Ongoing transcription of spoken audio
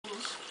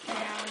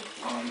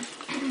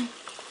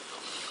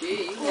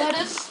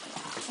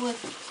with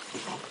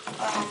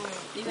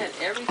You had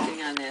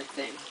everything on that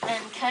thing.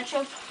 and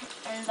ketchup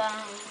and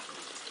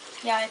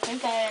yeah, I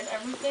think I had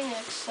everything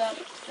except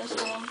this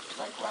one,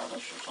 like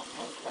relish or something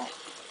like that.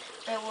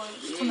 It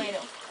was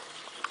tomato.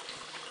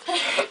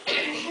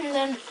 And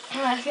then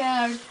I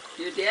had...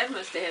 Your dad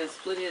must have had to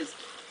split his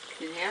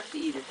in half to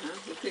eat it, huh?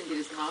 He couldn't get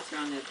his mouth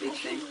around that big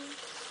thing.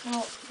 No.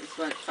 It's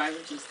what, 5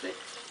 inches thick?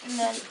 And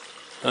then...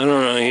 I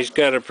don't know, he's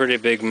got a pretty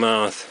big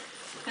mouth.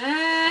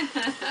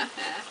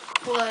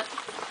 What?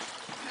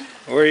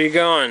 Where are you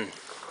going?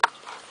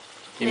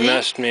 You Me?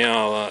 messed me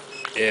all up.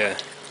 Yeah.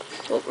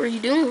 What were you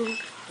doing?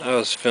 I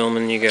was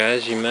filming you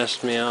guys, you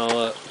messed me all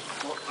up.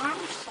 Well, I'm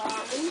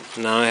sorry.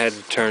 Now I had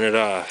to turn it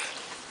off.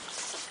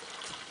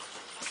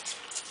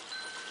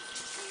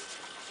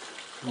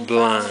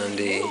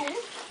 Blondie.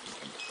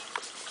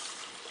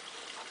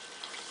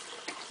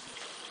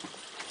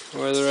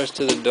 Where are the rest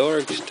of the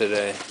dorks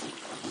today?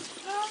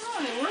 I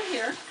don't know, they were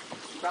here.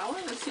 Bauer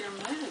was here a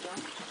minute ago.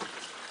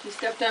 He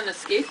stepped on a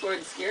skateboard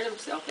and scared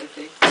himself, I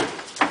think.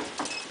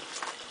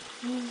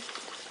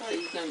 Thought he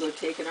was going to go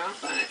take it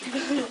off on it.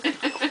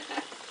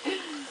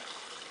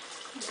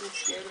 He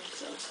scared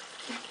himself.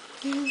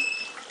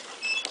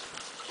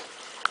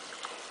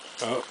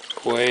 Oh,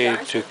 way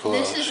too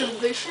close. This is a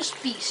vicious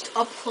beast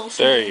up close.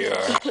 There you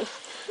are.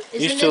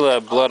 You still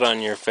have blood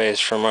on your face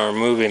from our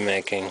movie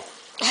making.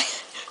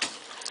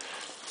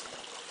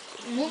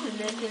 Movie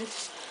making?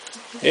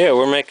 Yeah,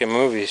 we're making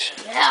movies.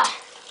 Yeah.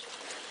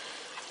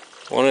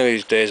 One of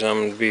these days I'm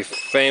going to be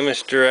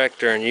famous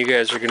director and you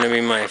guys are going to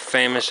be my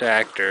famous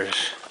actors.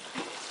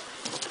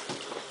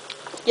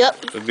 Yep.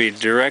 It'll be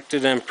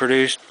directed and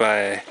produced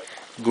by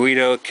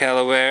Guido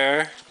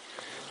Calaware,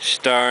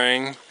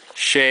 starring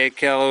Shay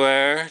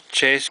Calaware,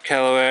 Chase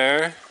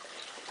Calaware.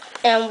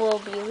 And we'll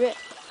be rich.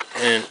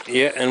 And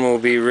yeah, and we'll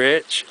be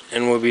rich,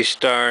 and we'll be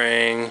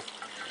starring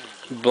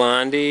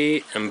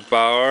Blondie and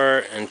Bauer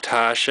and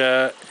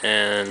Tasha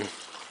and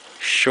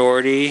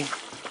Shorty.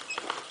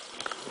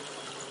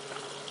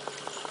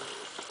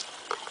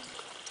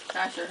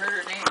 Tasha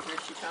heard her name, here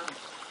she comes.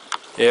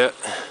 Yep.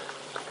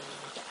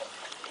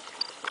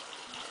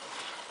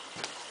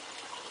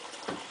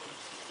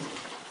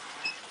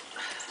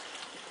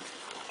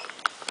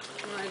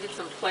 You want to get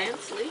some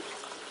plants, Lee?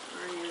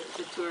 Or is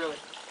it too early?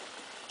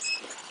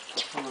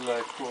 I'm gonna let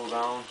it cool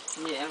down.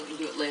 Yeah, we can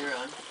do it later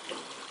on.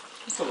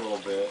 Just a little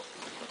bit.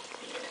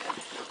 Yeah.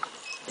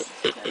 It's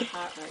kinda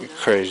hot right You now.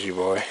 crazy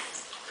boy.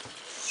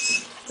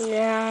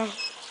 Yeah.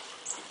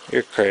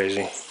 You're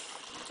crazy.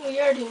 We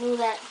already knew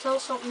that. Tell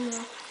something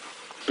new.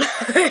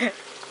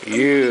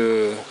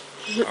 You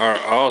are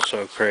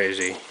also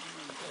crazy.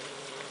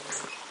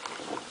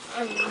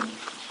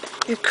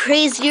 You're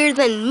crazier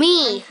than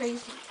me. I'm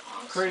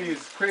crazy.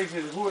 Crazy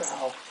as who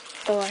now?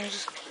 Oh,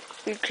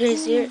 you're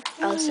crazier.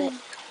 I'll say.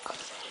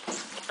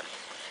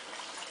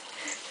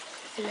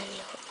 And then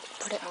you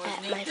put it I was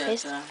at neat my that,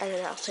 face, and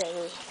then I'll say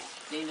me.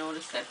 They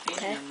noticed that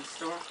painting Okay. in the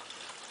store.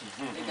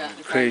 They got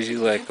the Crazy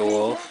like a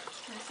wolf.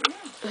 I said,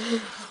 yeah.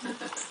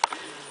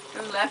 They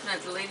were laughing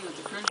at the lady with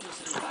the prune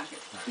juice in her pocket.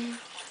 She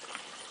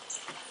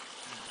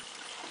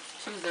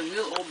was a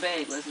real old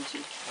bag, wasn't she?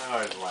 I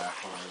always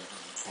laugh when I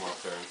come up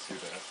there and see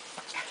that.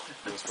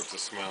 It just puts a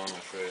smile on my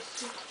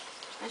face.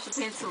 I should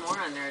paint some more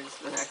on there just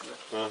for the heck of it.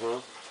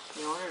 Uh-huh.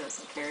 The owner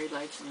doesn't carry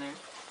lights in there.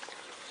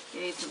 You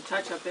need some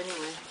touch up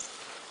anyway.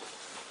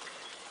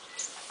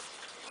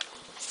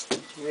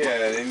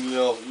 Yeah, they need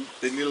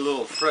a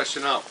little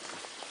freshen up.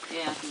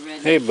 Yeah, the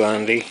red. Hey,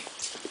 Blondie.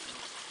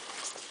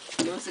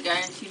 There was a guy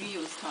on TV who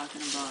was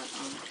talking about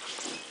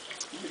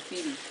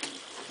graffiti.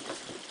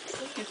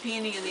 And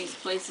painting in these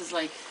places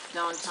like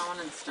downtown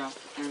and stuff.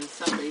 And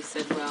somebody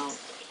said, well,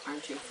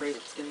 aren't you afraid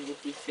it's going to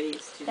get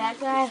defaced? You know, That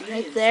guy graffiti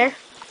right and there.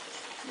 stuff.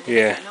 And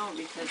Yeah. I said, no,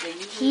 because they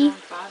usually He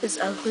don't bother is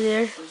you.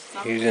 uglier For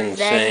some He's reason,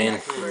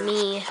 insane. than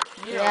me. Murals,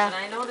 Yeah. and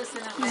I noticed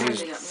in Atlanta they got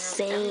murals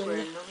insane. everywhere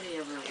and nobody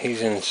ever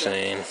He's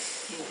insane.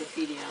 paint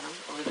graffiti on them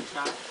over the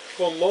top.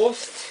 Well,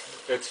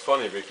 it's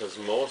funny because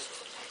most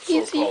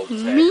He's so-called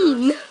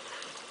mean. taggers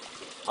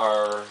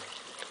are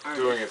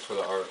doing it for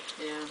the art.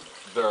 Yeah,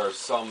 There are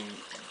some,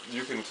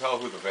 you can tell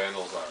who the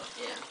vandals are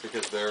yeah,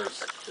 because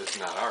theirs is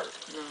not art.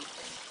 no.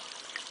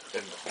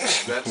 And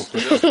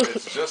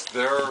it's just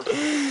their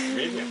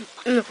medium,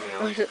 you know.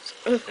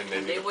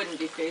 And They wouldn't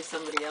deface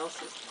somebody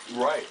else's.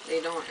 right.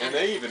 They don't. And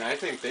I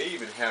think they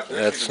even have,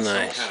 That's there's even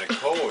nice. some kind of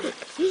code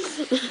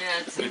Yeah,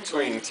 it seems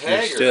between like, You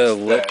taggers still have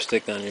that,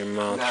 lipstick on your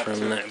mouth not from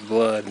to- that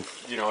blood.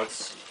 you know,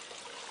 it's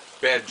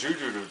bad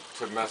juju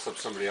to mess up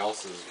somebody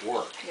else's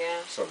work,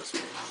 yeah. so to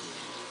speak.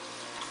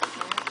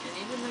 And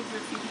even the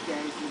graffiti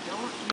guys, you don't